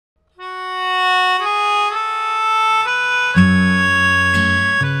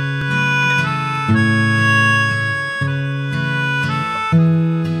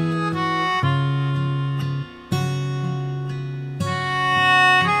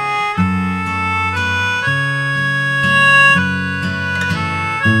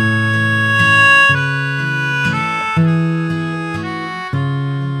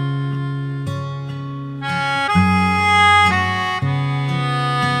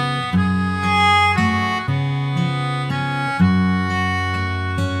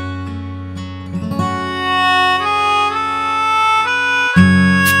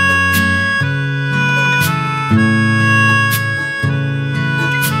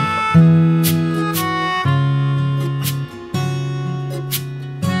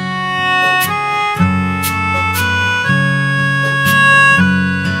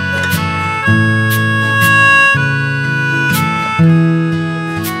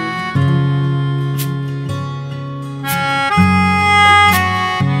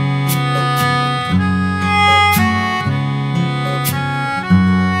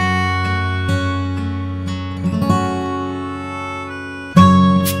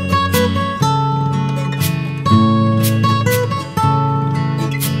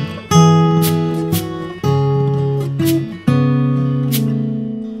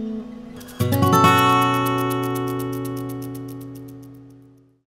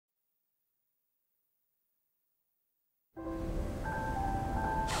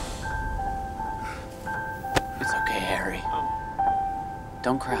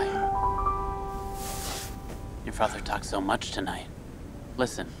don't cry. Your father talked so much tonight.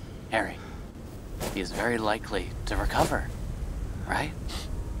 Listen, Harry, he is very likely to recover, right?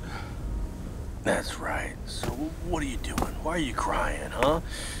 That's right. So what are you doing? Why are you crying, huh?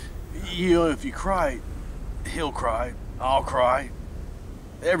 You know, if you cry, he'll cry, I'll cry.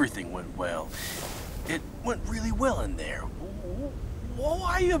 Everything went well. It went really well in there.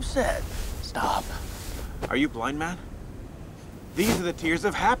 Why are you upset? Stop. Are you blind, man? These are the tears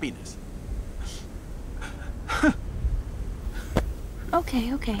of happiness.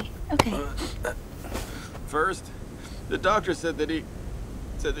 Okay. First, the doctor said that he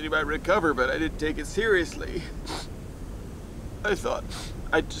might recover, but I didn't take it seriously. I thought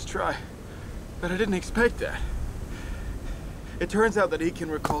I'd just try, but I didn't expect that. It turns out that he can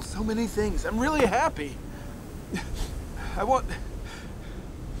recall so many things. I'm really happy. I want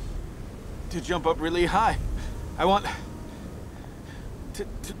to jump up really high. I want to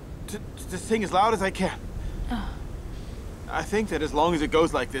sing as loud as I can. Oh. I think that as long as it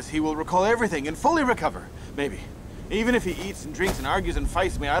goes like this, he will recall everything and fully recover. Maybe. Even if he eats and drinks and argues and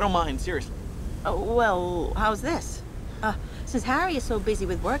fights me, I don't mind, seriously. Oh, well, how's this? Since Harry is so busy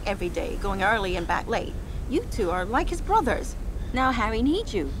with work every day, going early and back late, you two are like his brothers. Now Harry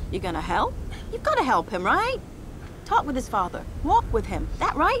needs you. You gonna help? You've gotta help him, right? Talk with his father. Walk with him.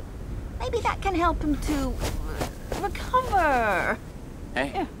 That right? Maybe that can help him to recover.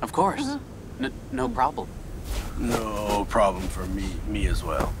 Hey, Yeah. of course. No problem. No problem for me as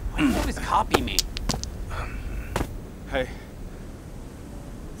well. Why do you always copy me? Hey.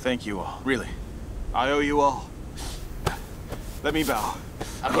 Thank you all, really. I owe you all. Let me bow.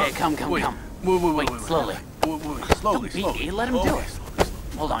 Okay, come. Wait, Slowly. Slowly. Don't beat me, let him do it.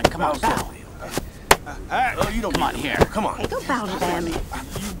 Hold on, come on, bow. Slowly. Oh, you don't Come on need here. to. Come on. Hey, don't bow to them.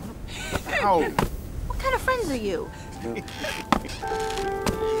 Ow. What kind of friends are you? Silly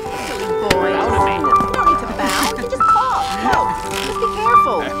boy. Bow to me. You don't need to bow. You just talk. No, just be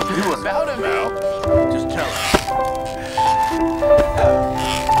careful. You want Bow to me. Just tell us.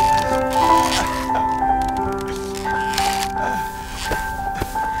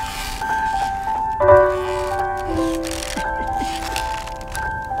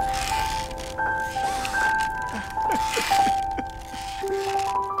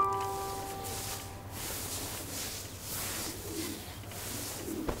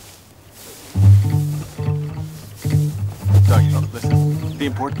 Listen, the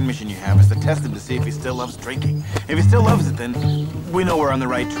important mission you have is to test him to see if he still loves drinking. If he still loves it, then we know we're on the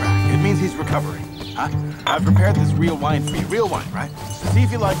right track. It means he's recovering. Huh? I've prepared this real wine for you. Real wine, right? So see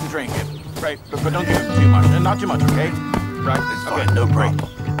if you like to drink it. Right, but don't give him too much. And not too much, okay? Right? It's fine, no problem.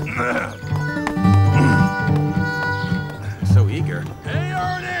 So eager. Hey,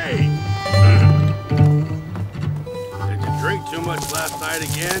 Ernie! Did you drink too much last night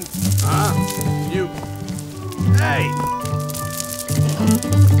again? Huh? You... Hey!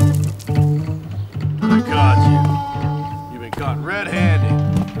 I caught you. You've been caught red-handed,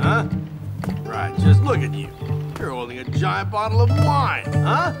 huh? Right, just look at you. You're holding a giant bottle of wine,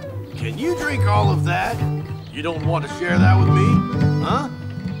 huh? Can you drink all of that? You don't want to share that with me, huh?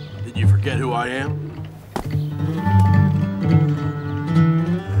 Did you forget who I am?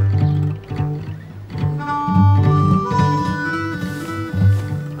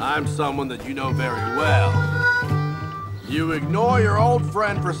 I'm someone that you know very well. You ignore your old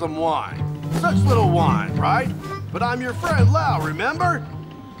friend for some wine. Such little wine, right? But I'm your friend, Lao, remember?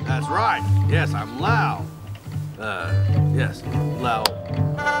 That's right. Yes, I'm Lao. Yes, Lao.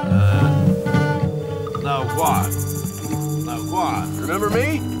 Lao Guan. Lao Guan. Remember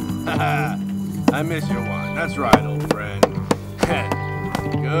me? I miss your wine. That's right, old friend.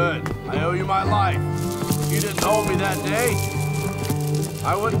 Good. I owe you my life. If you didn't hold me that day,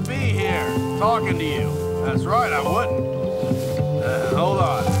 I wouldn't be here talking to you. That's right, I wouldn't. Hold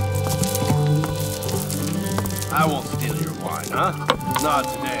on. I won't steal your wine, huh? Not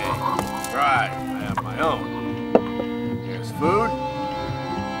today. Right, I have my own. Here's food.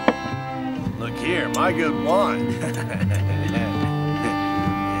 Look here, my good wine.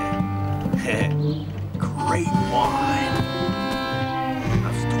 Great wine.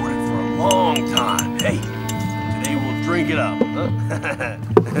 I've stored it for a long time. Hey, today we'll drink it up, huh?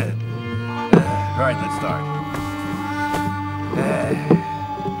 All right, let's start.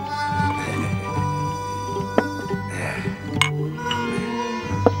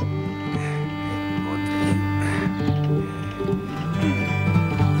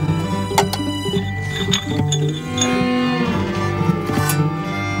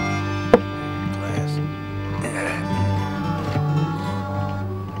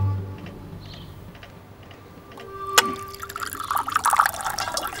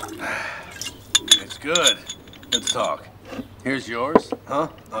 yours? Huh?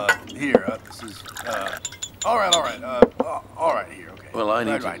 Here, this is, all right, here, okay. Well, I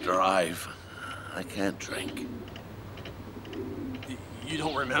need Right. to drive. I can't drink. You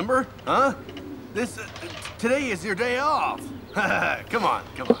don't remember? Huh? Today is your day off. Come on.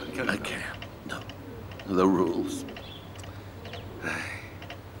 I can't. No. The rules.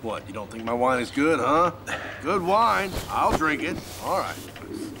 What, you don't think my wine is good, huh? Good wine. I'll drink it. All right.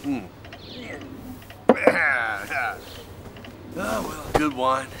 Oh, well, good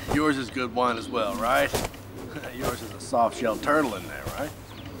wine. Yours is good wine as well, right? Yours is a soft-shelled turtle in there, right?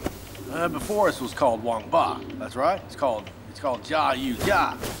 Before us was called Wang Ba. That's right. It's called Jia Yu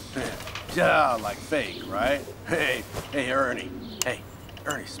Jia. Jia like fake, right? Hey, Ernie. Hey,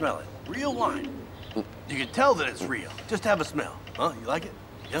 Ernie, smell it. Real wine. You can tell that it's real. Just have a smell. Huh? You like it?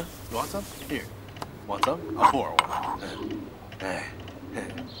 Yeah? You want some? Here. Want some? I'll pour one.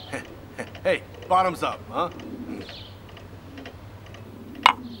 Hey, bottoms up, huh?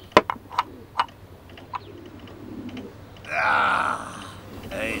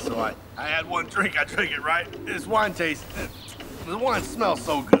 Hey, so I had one drink, I drank it, right? This wine tastes, the wine smells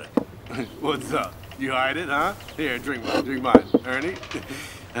so good. What's up? You hide it, huh? Here, drink mine, Ernie.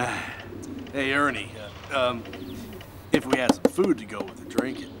 Hey, Ernie, if we had some food to go with the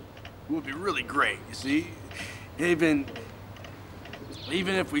drink, it would be really great, you see? Even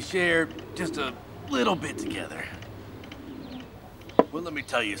if we shared just a little bit together. Well, let me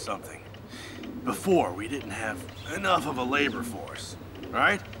tell you something. Before, we didn't have enough of a labor force,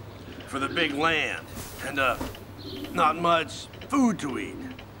 right? For the big land, and not much food to eat.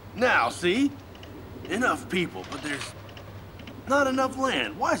 Now, see? Enough people, but there's not enough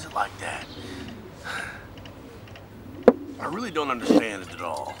land. Why is it like that? I really don't understand it at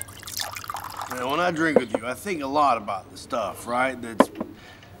all. Now, when I drink with you, I think a lot about the stuff, right?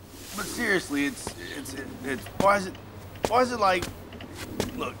 But seriously, it's why is it like,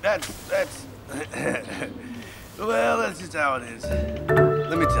 look, that's well, that's just how it is.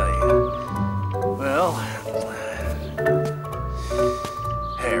 Let me tell you. Well,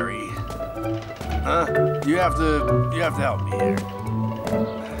 Harry, huh? You have to help me here.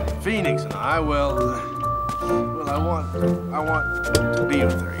 Phoenix and I, well, I want to be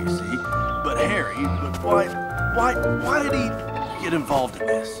with her, you see. But Harry, why did he get involved in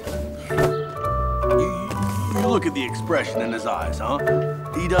this? You look at the expression in his eyes, huh?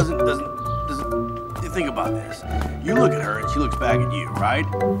 He doesn't. You think about this. You look at her and she looks back at you, right?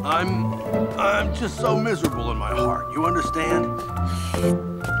 I'm just so miserable in my heart. You understand?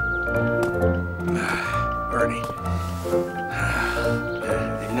 Ernie.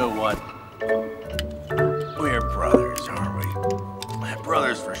 You know what? We're brothers, aren't we?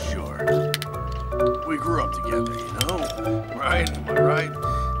 Brothers for sure. We grew up together, you know? Right? Am I right?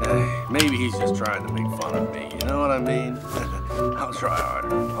 Maybe he's just trying to make fun of me, you know what I mean? I'll try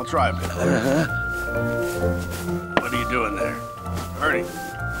harder. I'll try a bit harder. What are you doing there? Ernie.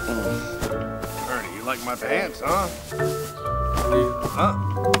 Ernie, you like my pants, huh? Huh?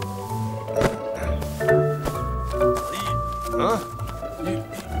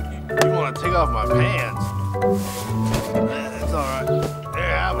 You want to take off my pants? That's all right.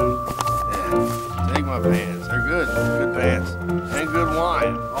 There, have them. Yeah, take my pants. They're good. Good pants. And good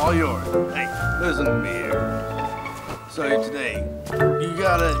wine. All yours. Hey, listen to me here. So today, you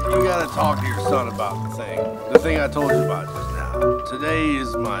gotta talk to your son about the thing I told you about just now. Today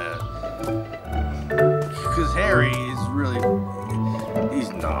is my, because Harry is really, he's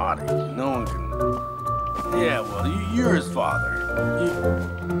naughty. No one can, yeah, well, you're his father.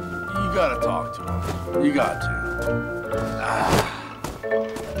 You gotta talk to him. You got to.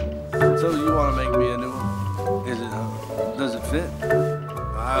 So you want to make me a new one? Does it fit?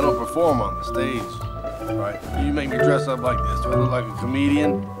 I don't perform on the stage. Right, you make me dress up like this. Do I look like a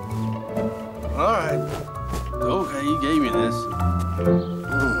comedian? All right. Okay, you gave me this.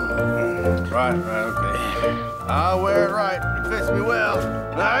 Right, okay. I'll wear it right. It fits me well.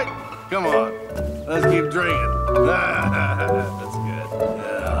 All right? Come on. Let's keep drinking. That's good.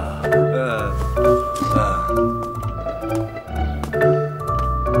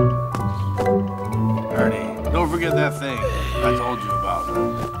 Ernie, don't forget that thing I told you about.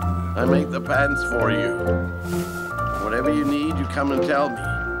 I make the pants for you. Whatever you need, you come and tell me.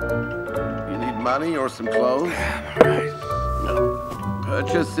 You need money or some clothes? Right. No.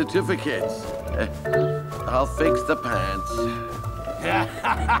 Purchase certificates. I'll fix the pants.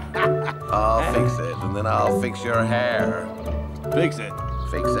 I'll fix it, and then I'll fix your hair. Fix it.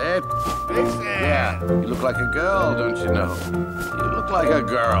 Fix it? Fix it. Yeah. You look like a girl, don't you know? You look like a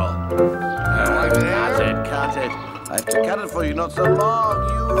girl. Like the hair? Cut it. I have to cut it for you, not so long.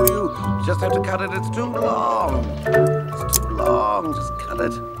 You just have to cut it. It's too long. It's too long. long. Just cut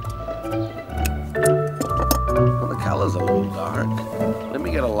it. Well, the color's a little dark. Let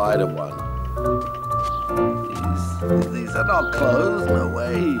me get a lighter one. These are not clothes. No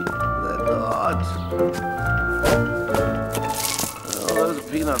way. They're not. Oh, those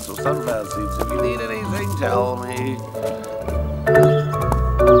are peanuts or sunflower seeds. If you need anything, tell me.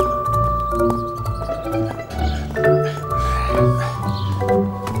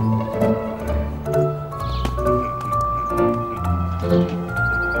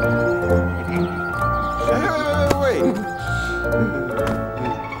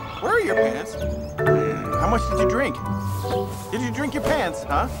 Where are your pants? How much did you drink? Did you drink your pants,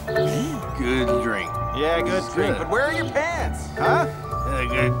 huh? Good drink. Yeah, good drink. But where are your pants, huh? A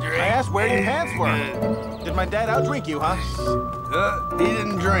good drink. I asked where your pants were. Did my dad outdrink you, huh? He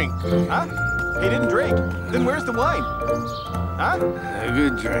didn't drink. Huh? He didn't drink. Then where's the wine? Huh? A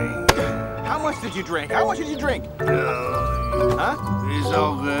good drink. How much did you drink? How much did you drink? Huh? It's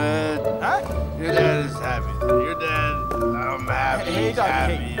all good. Huh? Your dad is happy. Your dad, I'm happy. Hey, He's doggy,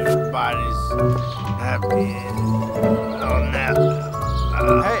 happy. hey. Everybody's happy. Oh, now.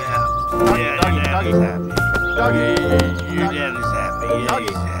 Hey, Yeah, doggy, your dad doggy. is happy. Doggy. Your dad is happy. Yeah, Doggy.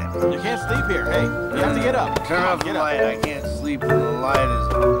 he's happy. You can't sleep here. Hey, you have to get up. Turn Come on, off the get up. light. I can't sleep when the light is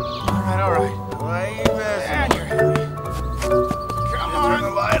on. All right. Why are you messing? And you're happy. Come Turn the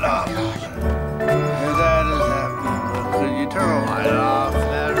on. light off. Your dad is happy. Could you turn the light off?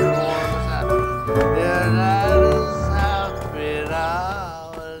 Everyone's happy. Your dad is happy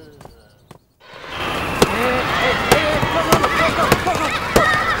now.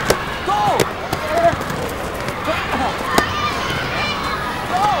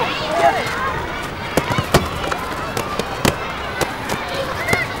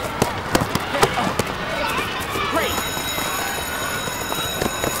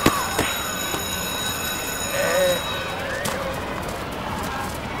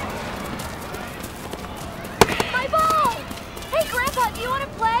 My ball! Hey, Grandpa, do you want to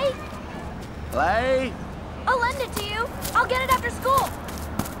play? Play, I'll lend it to you. I'll get it after school.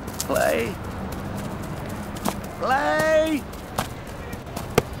 play, play.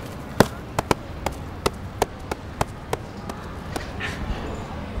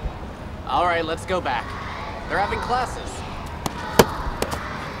 All right, let's go back. They're having classes.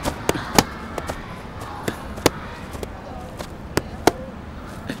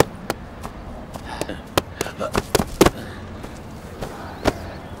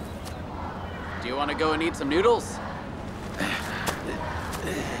 Do you want to go and eat some noodles?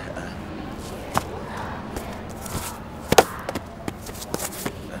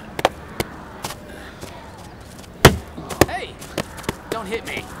 Hey, don't hit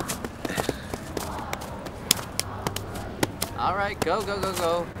me. All right, go, go, go,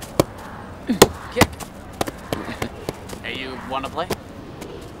 go. Kick. Hey, you want to play?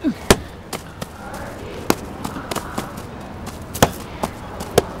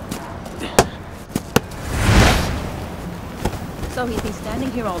 So he's been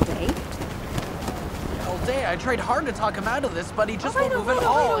standing here all day? All day. I tried hard to talk him out of this, but he just All right, won't move at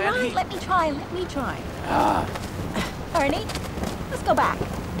all all. right. And he... Let me try. Ernie, let's go back.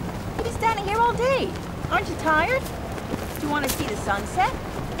 You've been standing here all day. Aren't you tired? Do you want to see the sunset?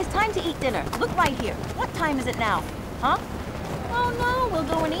 It's time to eat dinner. Look right here. What time is it now? Huh? Oh no, we'll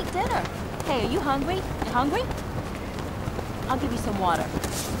go and eat dinner. Hey, are you hungry? You hungry? I'll give you some water.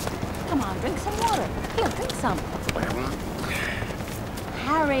 Come on, drink some water. Here, drink some.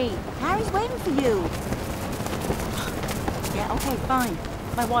 Harry's waiting for you. Yeah, okay, fine.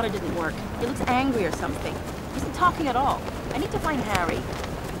 My water didn't work. He looks angry or something. He isn't talking at all. I need to find Harry.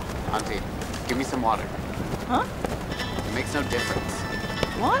 Auntie, give me some water. Huh? It makes no difference.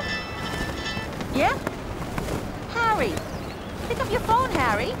 What? Yeah? Harry! Pick up your phone,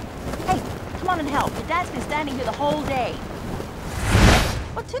 Harry! Hey, come on and help. Your dad's been standing here the whole day.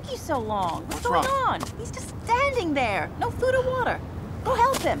 What took you so long? What's going on? He's just standing there. No food or water. Go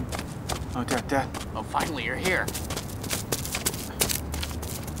help him. Oh, Dad. Oh, finally, you're here.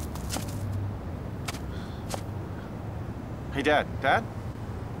 Hey, Dad. Dad?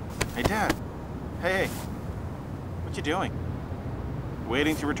 Hey, Dad. Hey. What you doing?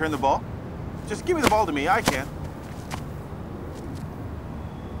 Waiting to return the ball? Just give me the ball to me. I can.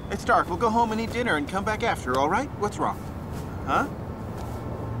 It's dark. We'll go home and eat dinner and come back after, all right? What's wrong? Huh?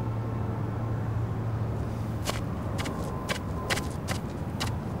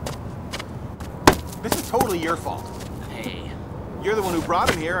 This is totally your fault. Hey, You're the one who brought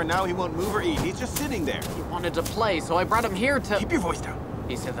him here, and now he won't move or eat. He's just sitting there. he wanted to play, so I brought him here to... Keep your voice down.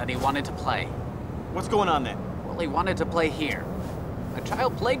 He said that he wanted to play. What's going on then? Well, he wanted to play here. A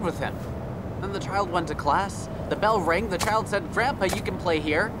child played with him. Then the child went to class. The bell rang. The child said, "Grandpa, you can play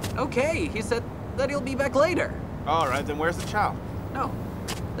here." Okay, he said that he'll be back later. All right, then where's the child? No.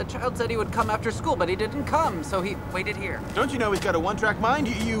 The child said he would come after school, but he didn't come, so he waited here. Don't you know he's got a one-track mind?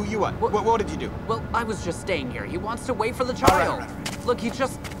 You what? What did you do? Well, I was just staying here. He wants to wait for the child. All right. Look, he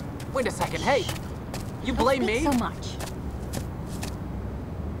just... Wait a second. Hey, you blame me? So much.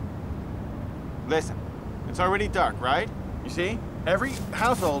 Listen, it's already dark, right? You see? Every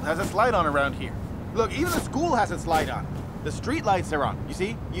household has its light on around here. Look, even the school has its light on. The street lights are on. You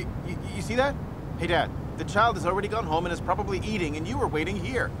see? You see that? Hey, Dad, the child has already gone home and is probably eating, and you were waiting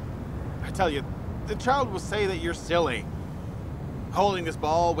here. I tell you, the child will say that you're silly. Holding this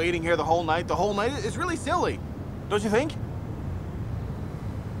ball, waiting here the whole night is really silly. Don't you think?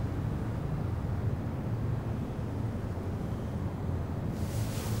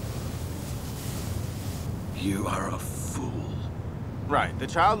 You are a fool. Right. The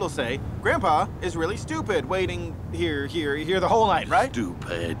child will say, Grandpa is really stupid, waiting here the whole night, right?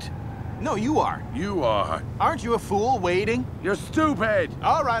 Stupid. No, you are. You are. Aren't you a fool waiting? You're stupid.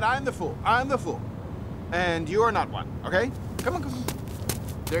 All right, I'm the fool. I'm the fool. And you are not one, okay? Come on, come on.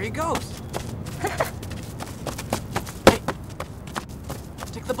 There he goes. Hey,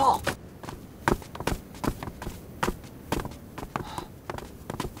 take the ball.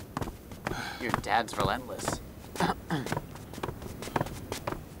 Your dad's relentless.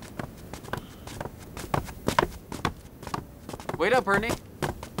 Wait up, Ernie.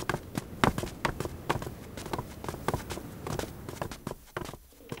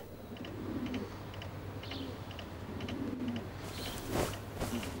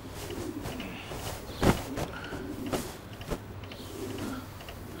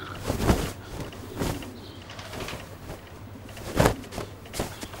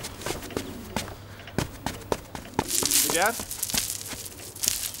 Dad?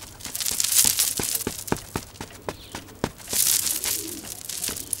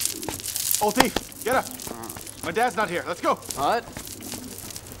 Old thief, get up. My dad's not here. Let's go. What?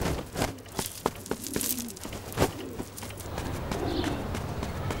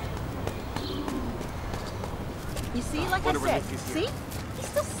 You see, like I said, see? He's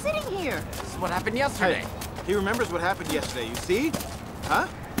still sitting here. This is what happened yesterday. Hey, he remembers what happened yesterday, you see? Huh?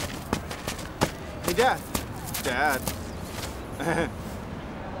 Hey, Dad. Dad.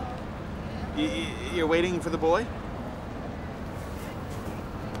 You're waiting for the boy?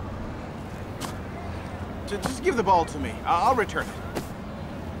 Just give the ball to me. I'll return it.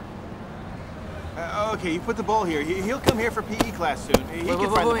 Okay, you put the ball here. He'll come here for PE class soon. He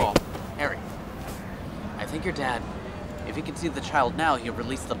can find the ball. Harry, I think your dad, if he can see the child now, he'll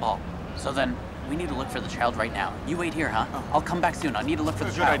release the ball. So then, we need to look for the child right now. You wait here, huh? Oh. I'll come back soon. I need to look for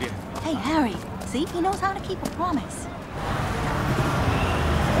the child. Good idea. Hey, Harry, see? He knows how to keep a promise.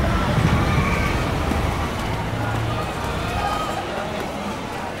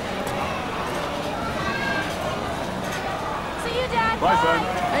 See you, Dad. Bye, son.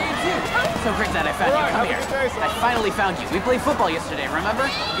 Hey, it's you. So great that I found you. Come here. I finally found you. We played football yesterday, remember?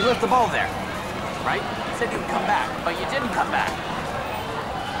 You left the ball there, right? You said you'd come back, but you didn't come back.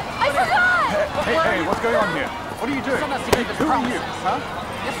 I forgot! Hey, what's going on here? What are you doing? Your son has to keep his promises. Huh?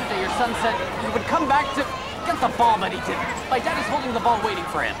 Yesterday, your son said he would come back to get the ball, but he didn't. My dad is holding the ball waiting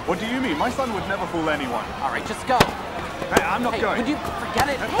for him. What do you mean? My son would never fool anyone. All right, just go. Hey, I'm not Hey, going. would you forget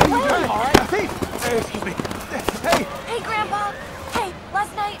it? What are you doing? All right? Thief! Excuse me. Hey! Hey, Grandpa. Hey,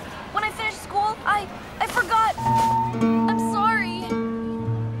 last night, when I finished school, I forgot. I'm sorry.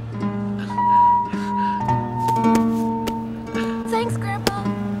 Thanks, Grandpa.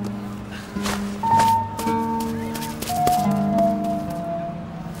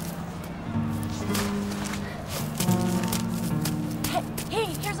 Hey,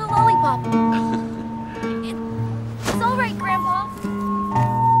 here's a lollipop. It's all right, Grandpa.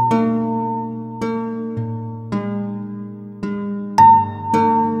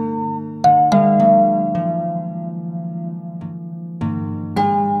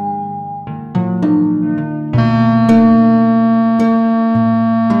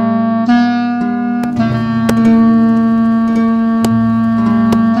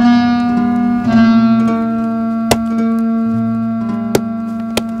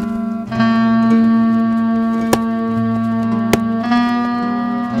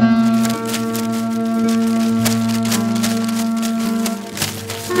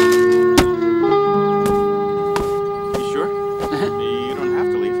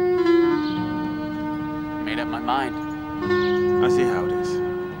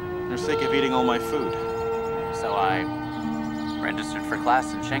 Registered for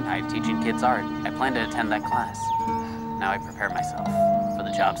class in Shanghai teaching kids art. I plan to attend that class. Now I prepare myself for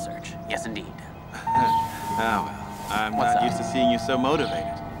the job search. Yes, indeed. Oh, well. I'm What's not up? used to seeing you so motivated.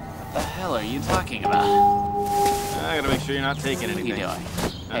 What the hell are you talking about? I gotta make sure you're not taking What are anything. you doing?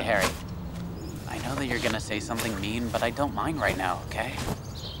 Hey, Harry. I know that you're gonna say something mean, but I don't mind right now, okay?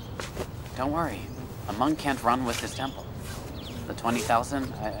 Don't worry. A monk can't run with his temple. The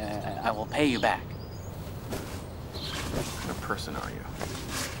 20,000, I will pay you back. What kind of person are you?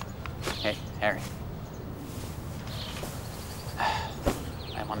 Hey, Harry.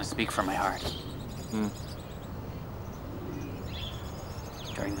 I want to speak from my heart.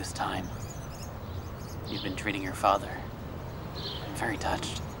 During this time, you've been treating your father. I'm very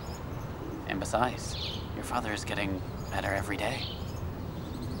touched. And besides, your father is getting better every day.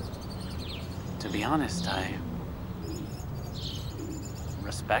 To be honest, I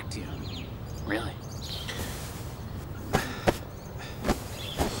respect you. Really.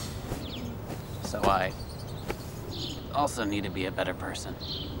 So I also need to be a better person.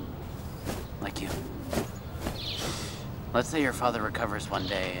 Like you. Let's say your father recovers one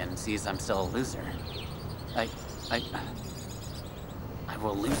day and sees I'm still a loser. I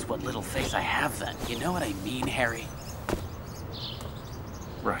will lose what little face I have then. You know what I mean, Harry?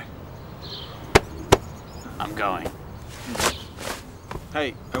 Right. I'm going.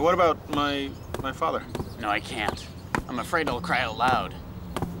 Hey, what about my father? No, I can't. I'm afraid I'll cry out loud.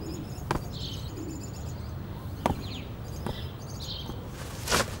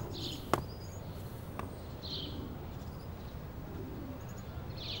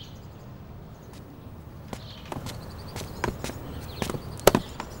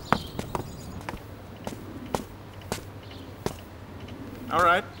 All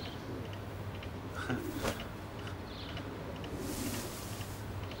right.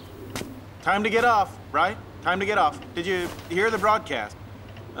 Time to get off, right? Time to get off. Did you hear the broadcast?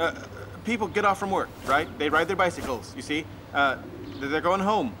 People get off from work, right? They ride their bicycles, you see? They're going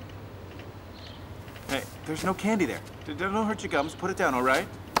home. Hey, there's no candy there. Don't hurt your gums. Put it down, all right?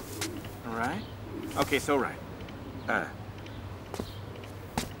 All right? Okay, so right.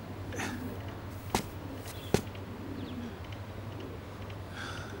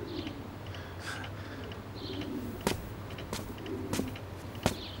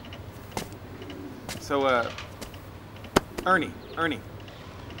 So, Ernie.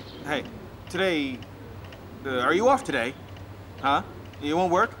 Hey, today, are you off today? Huh? You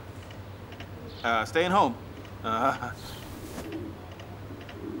won't work? Staying home.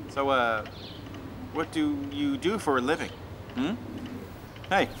 So, what do you do for a living? Hmm?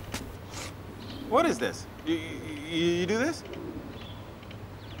 Hey, what is this? You do this?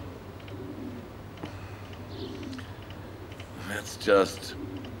 That's just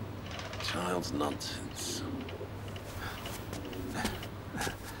child's nonsense.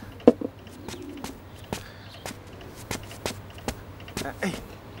 Hey,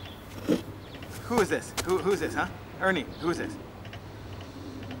 who is this? Who's this, huh? Ernie, who is this?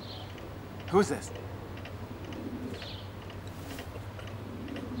 Who's this?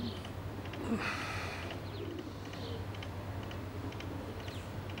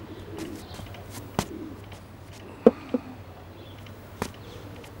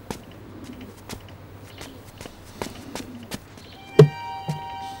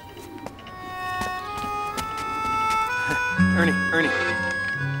 Ernie.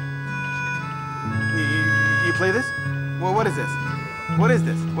 You play this? Well, what is this? What is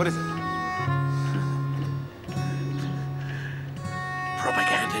this? What is it?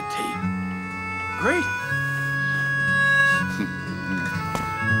 Propaganda tape. Great.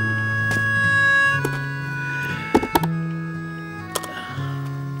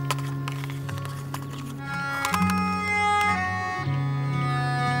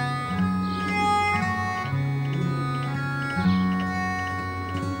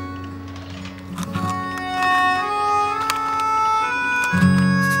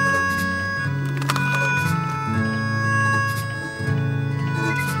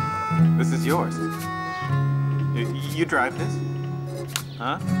 This is yours. You drive this?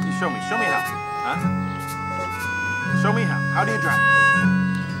 Huh? You show me how. Huh? Show me how. How do you drive?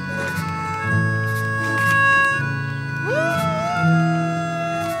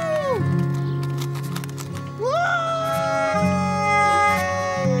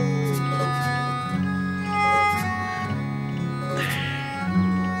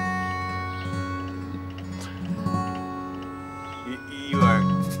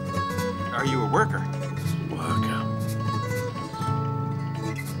 Are you a worker?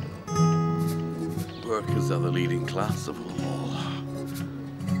 Workers are the leading class of all.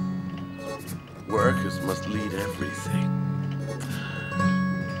 Workers must lead everything.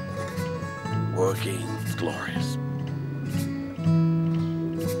 Working is glorious.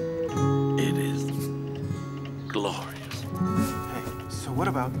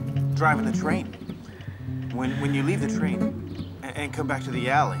 about driving the train. When you leave the train and come back to the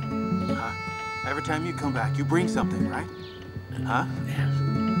alley, huh? Every time you come back, you bring something, right? Huh? Yes.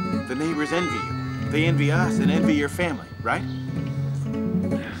 The neighbors envy you. They envy us and envy your family, right?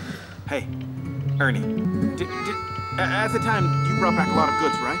 Hey, Ernie, at the time, you brought back a lot of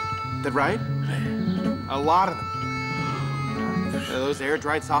goods, right? That right? A lot of them. Those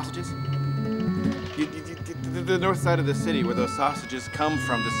air-dried sausages? The north side of the city where those sausages come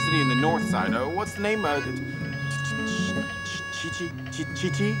from, the city in the north side. What's the name? Chi-Chi?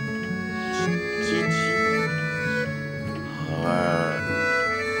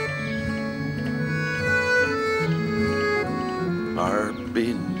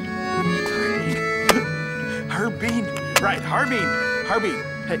 Harbin. Right, Harbin.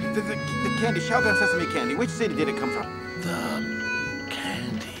 Hey, the candy, Shogun Sesame candy. Which city did it come from? The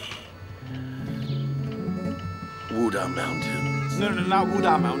candy. Wudang Mountains. No, not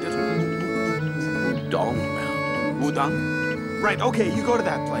Wudang Mountains. Wudong Mountains. Wudang? Right, okay, you go to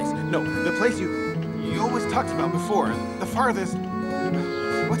that place. No, the place you always talked about before. The farthest...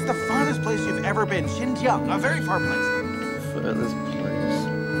 What's the farthest place you've ever been? Xinjiang, a very far place. Furthest place.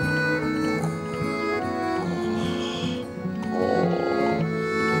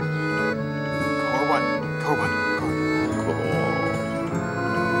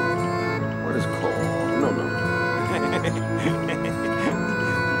 What is core? No.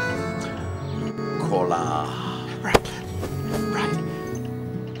 Cola. Right.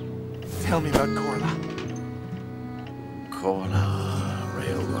 Tell me about Korla. Cola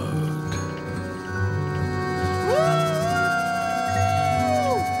Railroad.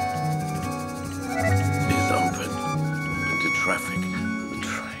 Is open to traffic.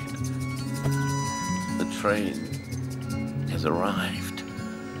 The train has arrived.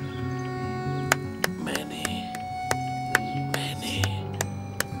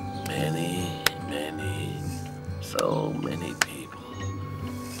 So many people.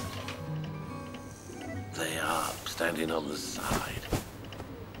 They are standing on the side.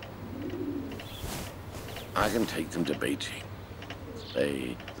 I can take them to Beijing.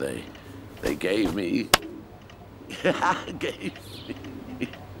 They gave me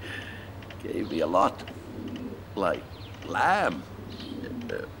gave me a lot, like lamb,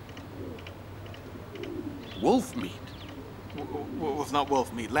 wolf meat. Not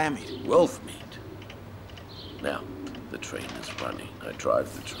wolf meat, lamb meat. Wolf meat. Now, the train is running. I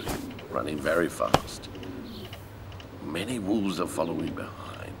drive the train, running very fast. Many wolves are following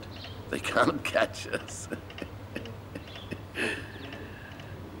behind. They can't catch us.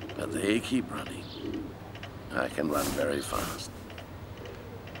 But they keep running. I can run very fast.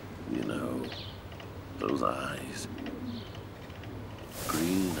 You know, those eyes.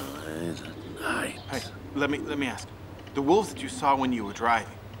 Green eyes at night. Hey, let me ask. The wolves that you saw when you were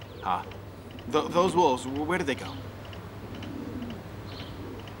driving, huh? Those wolves, where did they go?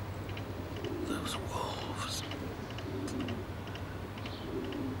 Those wolves.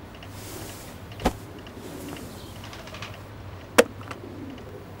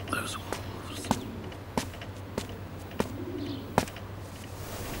 Those wolves.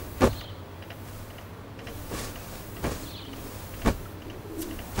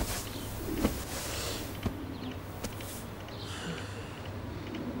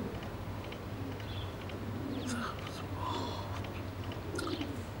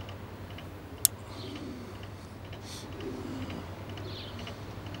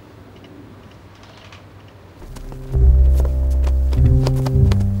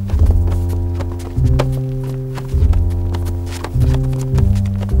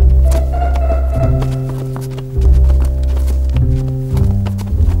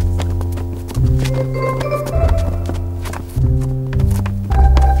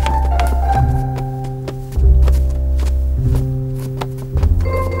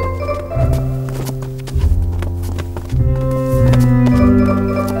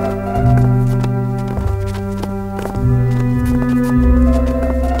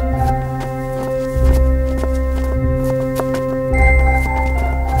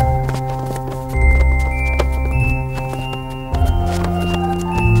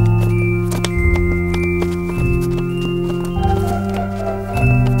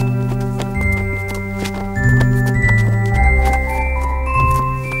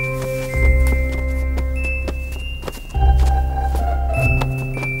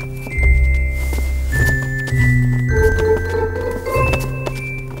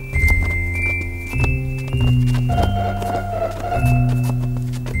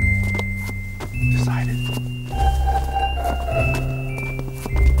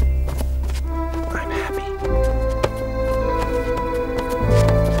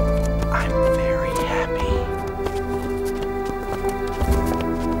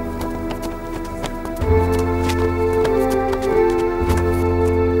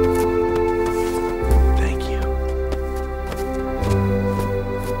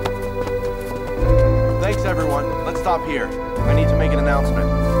 stop here. I need to make an announcement.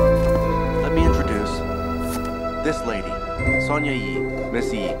 Let me introduce this lady, Sonia Yi,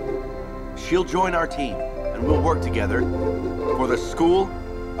 Miss Yi. She'll join our team, and we'll work together for the School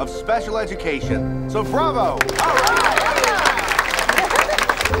of Special Education. So bravo! All right!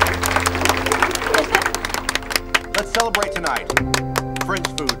 Let's celebrate tonight. French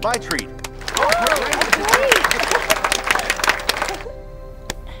food, my treat.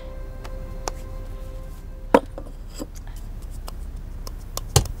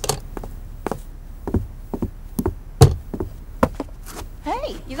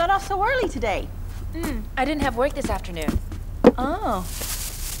 Hey, you got off so early today. I didn't have work this afternoon. Oh.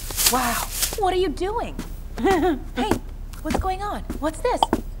 Wow, what are you doing? Hey, what's going on? What's this?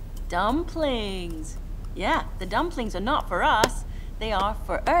 Dumplings. Yeah, the dumplings are not for us. They are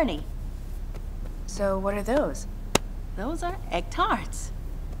for Ernie. So what are those? Those are egg tarts.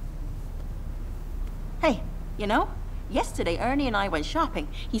 Hey, you know, yesterday Ernie and I went shopping.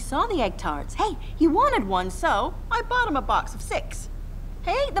 He saw the egg tarts. Hey, he wanted one, so I bought him a box of 6.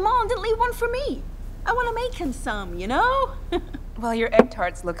 He ate them all and didn't leave one for me. I want to make him some, you know? Well, your egg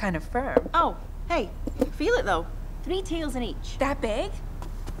tarts look kind of firm. Oh, hey, feel it though. 3 tails in each. That big?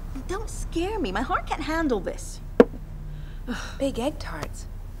 Don't scare me. My heart can't handle this. Big egg tarts.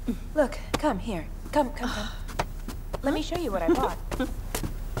 Look, come here. Come. Let me show you what I bought.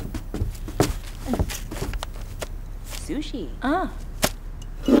 Sushi.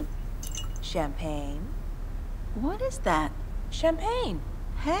 Champagne. What is that? Champagne.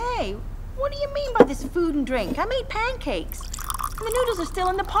 Hey, what do you mean by this food and drink? I made pancakes. And the noodles are still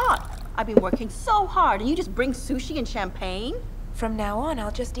in the pot. I've been working so hard, and you just bring sushi and champagne? From now on,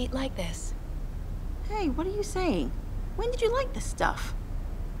 I'll just eat like this. Hey, what are you saying? When did you like this stuff?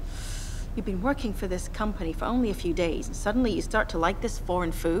 You've been working for this company for only a few days, and suddenly you start to like this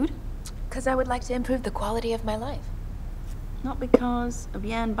foreign food? 'Cause I would like to improve the quality of my life. Not because of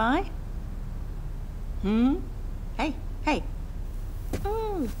Yan Bai? Hey.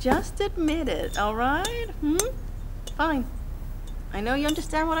 Oh, just admit it, all right? Fine. I know you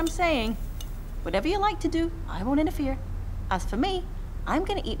understand what I'm saying. Whatever you like to do, I won't interfere. As for me, I'm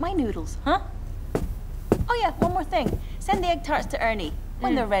gonna eat my noodles, huh? Oh yeah, one more thing. Send the egg tarts to Ernie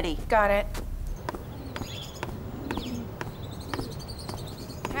when they're ready. Got it.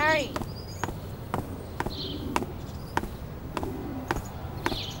 Harry!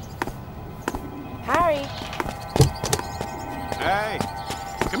 Harry! Hey,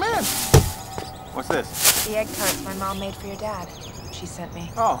 come in. What's this? The egg tarts my mom made for your dad. She sent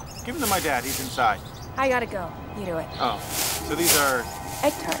me. Oh, give them to my dad. He's inside. I gotta go. You do it. Oh, so these are...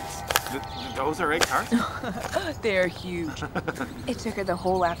 Egg tarts. Those are egg tarts? They're huge. It took her the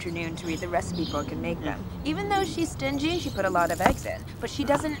whole afternoon to read the recipe book and make them. Even though she's stingy, she put a lot of eggs in. But she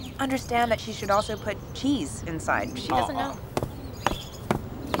doesn't understand that she should also put cheese inside. She doesn't know.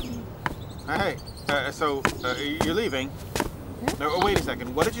 Hey, so you're leaving? No, wait a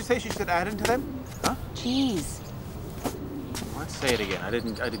second. What did you say she should add into them? Huh? Cheese. What? Say it again. I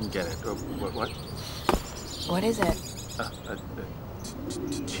didn't get it. What? What is it?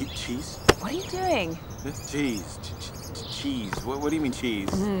 Cheese? What are you doing? Cheese. Cheese. What do you mean cheese?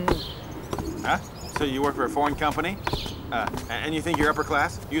 Huh? So you work for a foreign company? And you think you're upper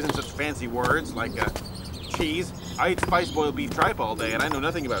class? Using such fancy words like cheese? I eat spiced boiled beef tripe all day, and I know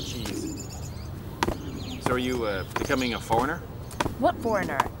nothing about cheese. So are you becoming a foreigner? What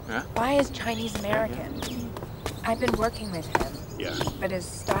foreigner? Huh? Why is Chinese American? Yeah. I've been working with him. Yeah. But his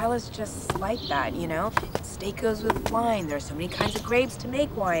style is just like that, you know? Steak goes with wine. There are so many kinds of grapes to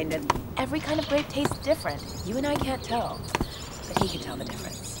make wine, and every kind of grape tastes different. You and I can't tell, but he can tell the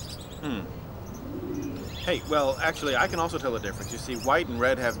difference. Hey, well, actually, I can also tell the difference. You see, white and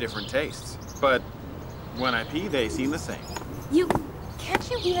red have different tastes, but when I pee, they seem the same. Can't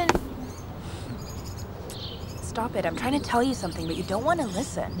you even... Stop it, I'm trying to tell you something, but you don't want to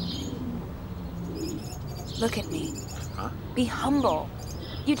listen. Look at me. Huh? Be humble.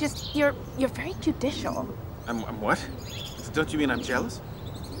 You're very judicial. I'm what? Don't you mean I'm jealous?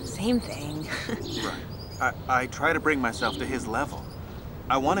 Same thing. Right. I try to bring myself to his level.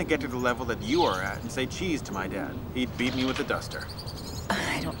 I want to get to the level that you are at and say cheese to my dad. He'd beat me with a duster.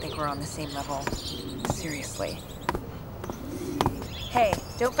 I don't think we're on the same level. Seriously. Hey,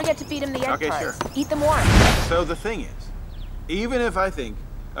 don't forget to feed him the egg Okay, tarts. sure. Eat them warm. So the thing is, even if I think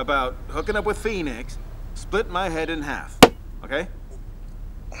about hooking up with Phoenix, split my head in half, okay?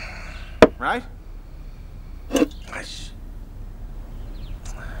 Right?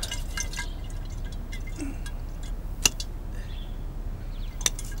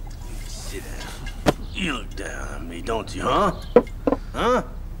 Sit down. You look down on me, don't you, huh? Huh?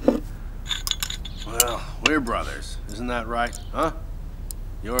 Well, We're brothers, isn't that right? Huh?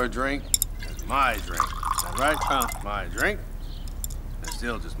 Your drink is my drink. Is that right? My drink is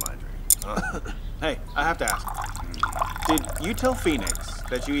still just my drink. Hey, I have to ask. Did you tell Phoenix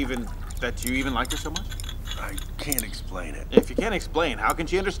that you even liked her so much? I can't explain it. If you can't explain, how can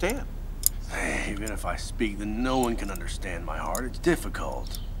she understand? Even if I speak, then no one can understand my heart. It's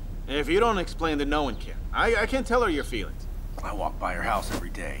difficult. If you don't explain, then no one can. I can't tell her your feelings. I walk by her house every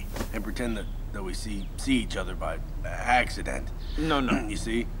day and pretend that we see each other by accident. No. You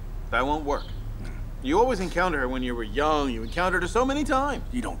see? That won't work. You always encounter her when you were young. You encountered her so many times.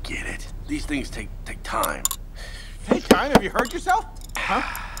 You don't get it. These things take time. Take time? Have you hurt yourself? Huh?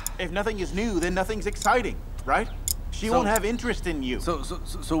 If nothing is new, then nothing's exciting, right? She won't have interest in you. So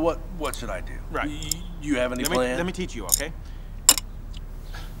what should I do? Right. You have any plan? Let me teach you, okay?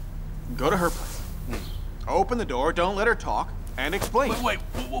 Go to her place. Open the door, don't let her talk, and explain. Wait,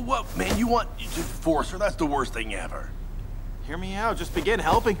 what? Man, you want to force her? That's the worst thing ever. Hear me out. Just begin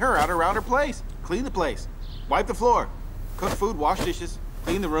helping her out around her place. Clean the place. Wipe the floor. Cook food, wash dishes,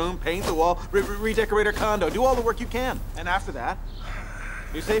 clean the room, paint the wall, redecorate her condo. Do all the work you can. And after that,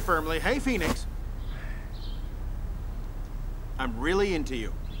 you say firmly, "Hey, Phoenix, I'm really into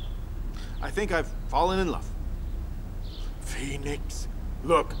you. I think I've fallen in love." Phoenix,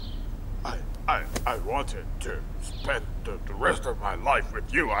 look, I wanted to spend the rest of my life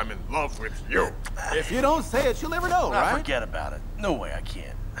with you. I'm in love with you. If you don't say it, she'll never know, right? Forget about it. No way I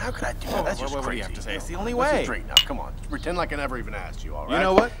can't. How could I do that? That's just what do crazy. you have to say? It's the only Let's way. just drink now. Come on. Just pretend like I never even asked you, all right? You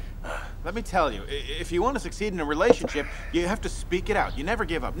know what? Let me tell you, if you want to succeed in a relationship, you have to speak it out. You never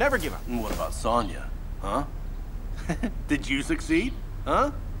give up. Never give up. And what about Sonya? Huh? Did you succeed?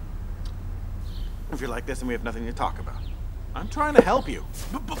 Huh? If you're like this, then we have nothing to talk about. I'm trying to help you.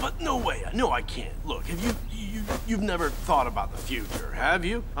 But no way. No, I can't. Look, you've never thought about the future, have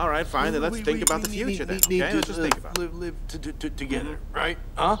you? All right, fine. Then let's think about the future then, okay? Let's just think about it. Live together, right?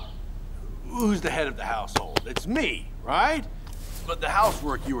 Huh? Who's the head of the household? It's me, right? But the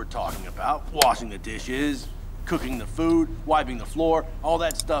housework you were talking about, washing the dishes, cooking the food, wiping the floor, all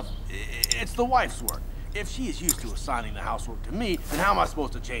that stuff, it's the wife's work. If she is used to assigning the housework to me, then how am I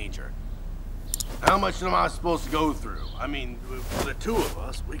supposed to change her? How much am I supposed to go through? I mean, for the two of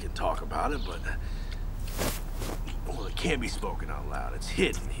us, we can talk about it, but... Well, it can't be spoken out loud. It's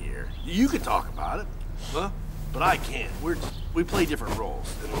hidden here. You can talk about it, huh? But I can't. We play different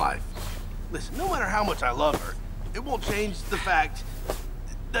roles in life. Listen, no matter how much I love her, it won't change the fact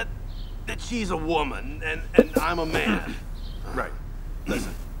that she's a woman and I'm a man. Right.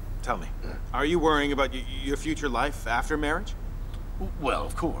 Listen, tell me, are you worrying about your future life after marriage? Well,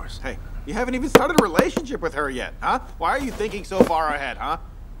 of course. Hey, you haven't even started a relationship with her yet, huh? Why are you thinking so far ahead, huh?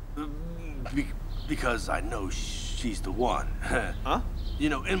 Because I know she's the one. Huh? You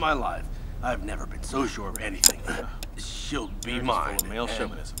know, in my life, I've never been so sure of anything. She'll be mine. Full of male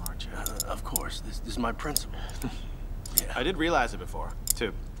chauvinism, aren't you? Of course, this is my principle. Yeah. I did realize it before.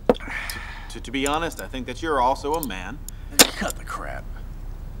 To be honest, I think that you're also a man. Cut the crap.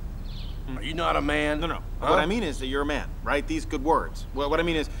 Are you not a man? No. Huh? What I mean is that you're a man, right? These good words. What I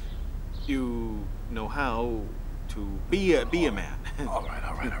mean is, you know how to be a man. All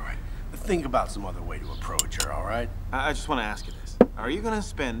right. Think about some other way to approach her, all right? I just want to ask you this. Are you going to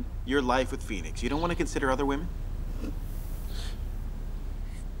spend your life with Phoenix? You don't want to consider other women?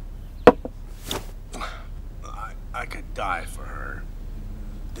 I could die for her.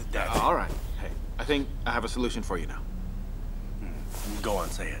 All right. Hey, I think I have a solution for you now. Go on,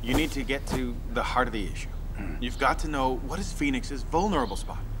 say it. You need to get to the heart of the issue. You've got to know, what is Phoenix's vulnerable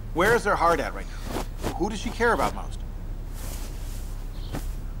spot? Where is her heart at right now? Who does she care about most?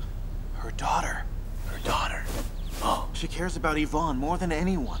 Her daughter. Her daughter. Oh, she cares about Yvonne more than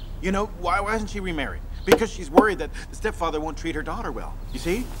anyone. You know, why hasn't she remarried? Because she's worried that the stepfather won't treat her daughter well. You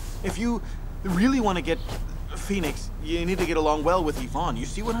see? If you really want to get Phoenix, you need to get along well with Yvonne. You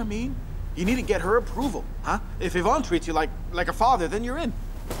see what I mean? You need to get her approval, huh? If Yvonne treats you like a father, then you're in.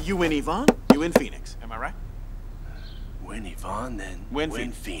 You win Yvonne, you win Phoenix. Am I right? Win Yvonne, then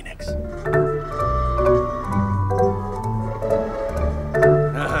win Phoenix.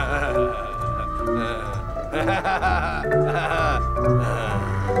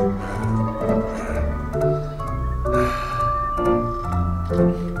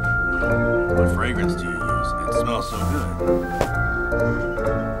 What fragrance do you use? It smells so good.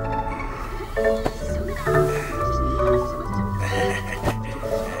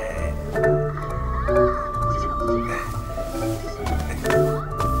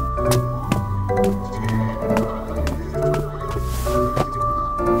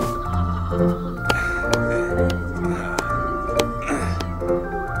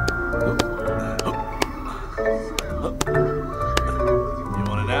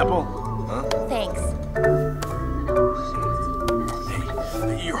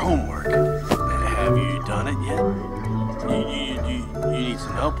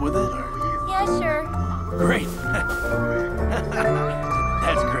 some help with it, or? Yeah, sure. Great.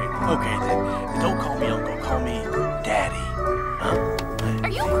 That's great. Okay, then. Don't call me uncle. Call me daddy. Huh? Are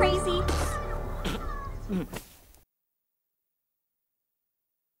you crazy?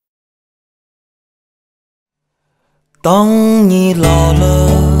 当你老了，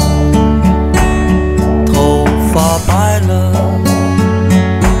头发白了，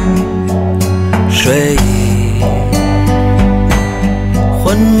睡意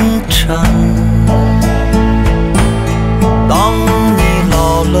昏沉。当你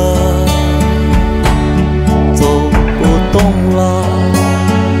老了，走不动了，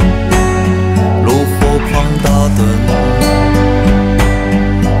炉火旁打盹，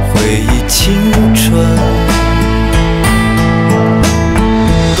回忆青春。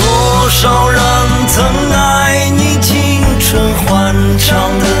 多少人曾爱你青春欢畅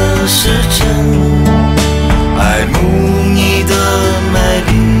的时辰，爱慕你的美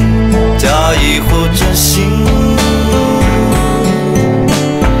丽，假意或真心。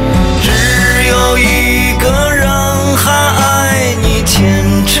只有一个人还爱你虔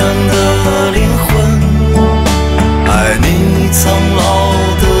诚的灵魂，爱你苍老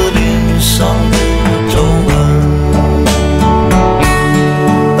的脸上的皱纹。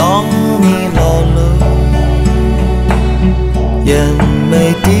 眼眉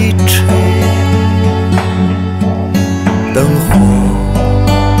低垂，灯火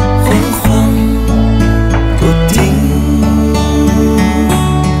昏黄不定，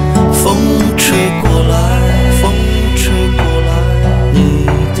风吹过来，风吹过来，你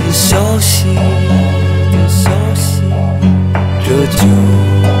的消息，这就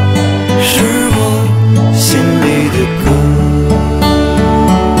是我心里的歌。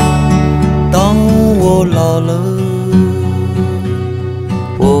当我老了。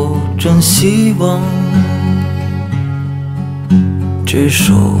 真希望这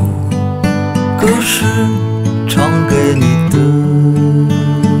首歌是唱给你的。